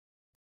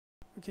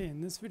Okay,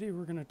 in this video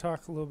we're going to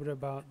talk a little bit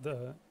about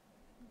the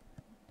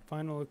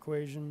final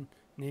equation,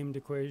 named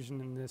equation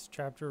in this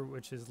chapter,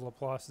 which is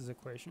Laplace's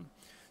equation.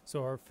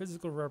 So our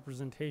physical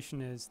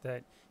representation is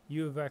that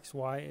u of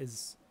xy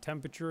is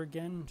temperature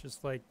again,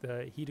 just like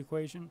the heat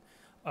equation,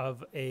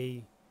 of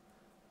a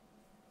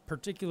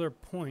particular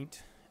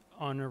point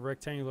on a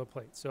rectangular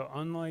plate. So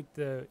unlike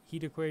the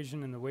heat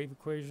equation and the wave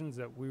equations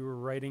that we were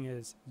writing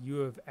as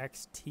u of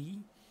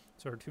xt,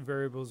 so our two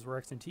variables were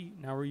x and t.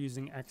 Now we're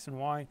using x and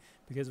y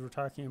because we're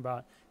talking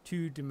about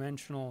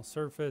two-dimensional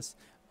surface.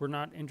 We're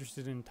not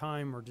interested in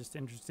time, we're just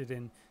interested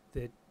in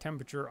the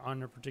temperature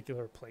on a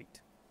particular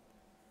plate.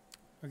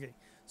 Okay,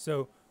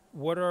 so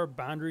what our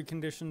boundary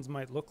conditions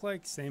might look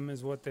like, same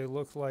as what they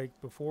looked like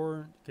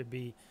before. It could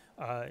be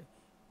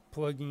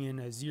plugging in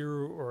a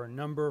 0 or a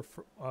number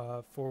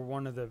for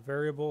one of the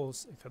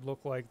variables. It could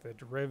look like the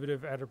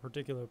derivative at a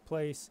particular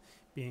place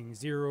being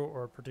 0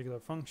 or a particular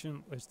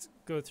function. Let's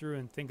go through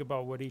and think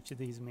about what each of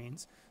these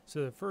means.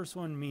 So the first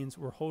one means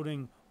we're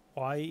holding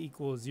y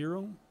equals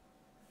 0.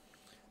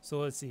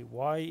 So let's see,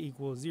 y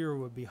equals 0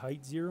 would be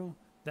height 0.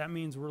 That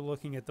means we're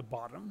looking at the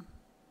bottom.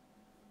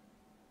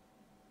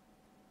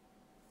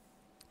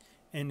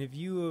 And if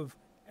u of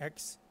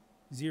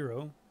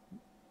x0,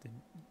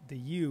 the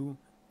u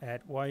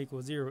at y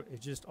equals 0 is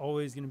just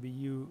always going to be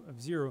u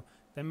of 0,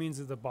 that means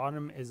that the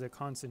bottom is a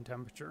constant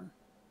temperature.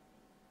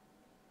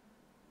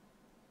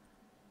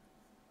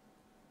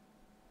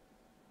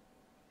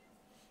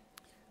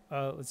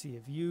 Let's see,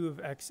 if u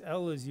of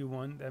xl is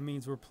u1, that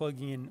means we're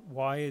plugging in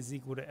y is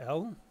equal to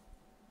l.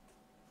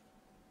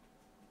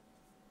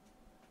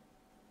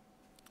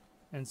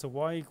 And so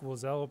y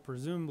equals l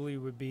presumably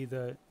would be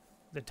the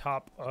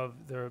top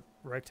of the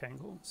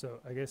rectangle. So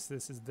I guess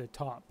this is the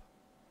top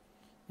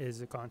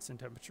is a constant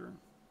temperature.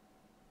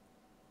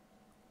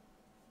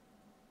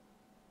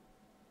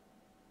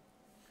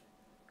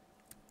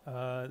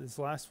 This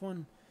last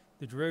one,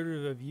 the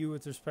derivative of u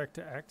with respect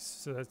to x,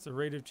 so that's the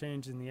rate of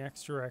change in the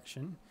x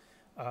direction.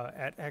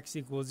 At x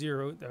equals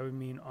 0, that would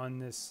mean on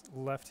this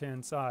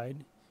left-hand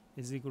side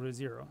is equal to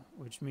 0,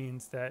 which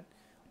means that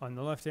on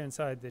the left-hand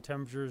side, the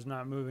temperature is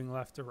not moving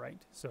left to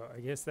right. So I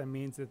guess that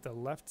means that the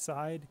left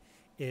side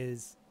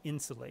is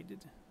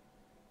insulated.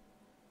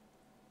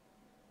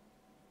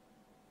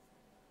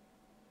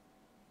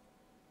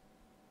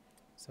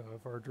 So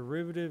if our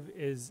derivative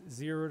is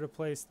 0 to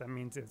place, that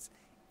means it's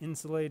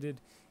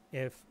insulated.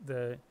 If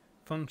the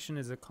function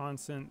is a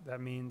constant,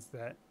 that means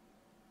that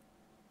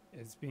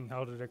it's being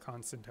held at a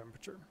constant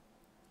temperature.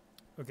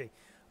 Okay,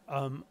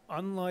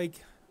 unlike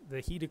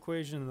the heat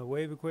equation and the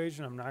wave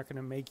equation, I'm not going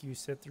to make you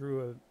sit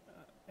through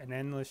an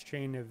endless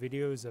chain of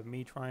videos of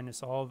me trying to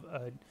solve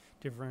a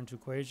differential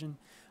equation.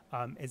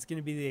 It's going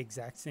to be the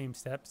exact same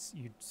steps.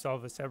 You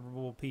solve a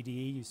separable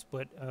PDE, you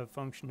split a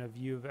function of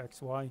u of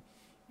xy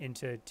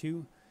into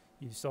 2,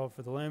 you solve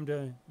for the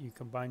lambda, you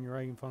combine your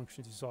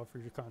eigenfunctions, you solve for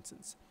your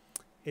constants.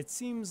 It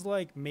seems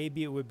like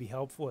maybe it would be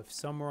helpful if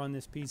somewhere on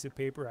this piece of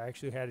paper I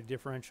actually had a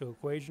differential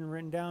equation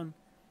written down.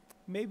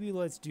 Maybe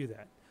let's do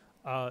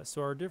that.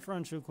 So our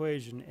differential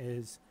equation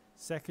is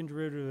second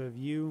derivative of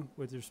u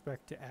with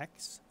respect to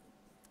x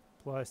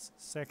plus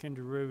second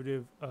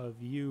derivative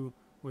of u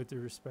with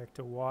respect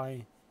to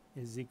y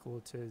is equal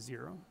to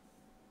 0.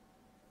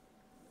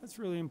 That's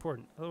really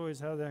important.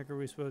 Otherwise, how the heck are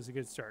we supposed to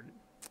get started?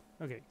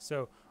 Okay,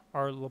 so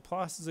our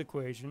Laplace's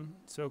equation,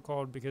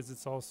 so-called because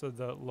it's also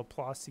the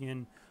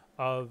Laplacian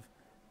of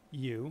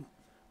u,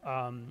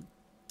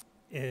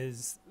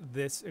 is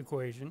this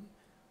equation.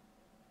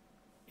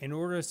 In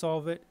order to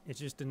solve it, it's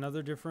just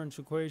another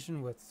differential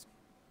equation with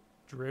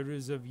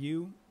derivatives of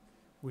u.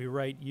 We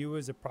write u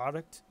as a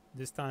product.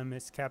 This time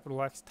it's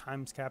capital X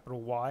times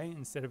capital Y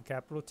instead of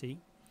capital T.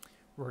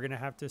 We're going to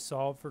have to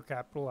solve for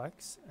capital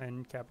X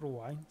and capital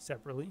Y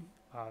separately,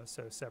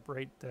 so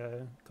separate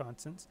the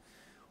constants.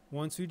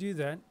 Once we do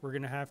that, we're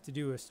going to have to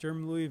do a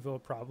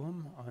Sturm-Liouville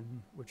problem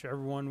on whichever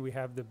one we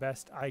have the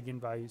best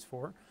eigenvalues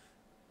for.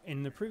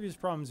 In the previous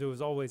problems, it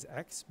was always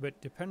x,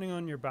 but depending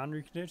on your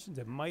boundary conditions,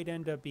 it might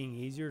end up being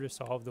easier to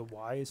solve the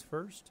y's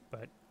first,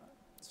 but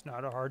it's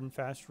not a hard and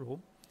fast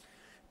rule.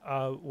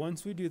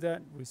 Once we do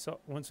that,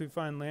 once we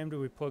find lambda,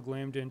 we plug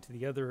lambda into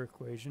the other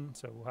equation.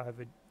 So we'll have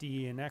a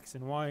d in x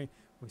and y.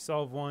 We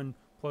solve one,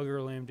 plug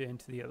our lambda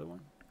into the other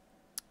one.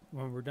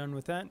 When we're done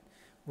with that,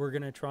 we're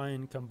going to try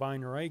and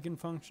combine our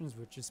eigenfunctions,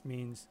 which just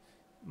means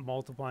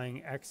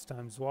multiplying x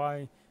times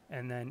y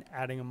and then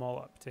adding them all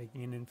up,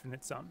 taking an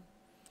infinite sum.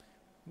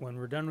 When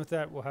we're done with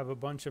that, we'll have a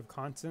bunch of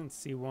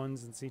constants,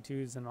 c1s and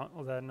c2s and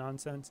all that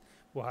nonsense.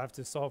 We'll have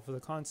to solve for the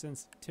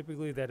constants.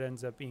 Typically, that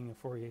ends up being a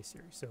Fourier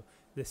series. So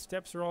the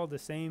steps are all the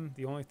same.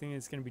 The only thing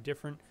that's going to be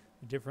different,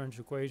 the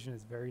differential equation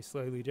is very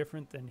slightly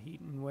different than heat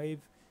and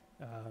wave.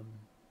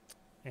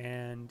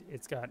 And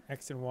it's got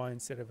x and y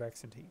instead of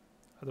x and t.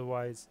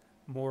 Otherwise,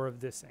 more of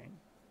the same.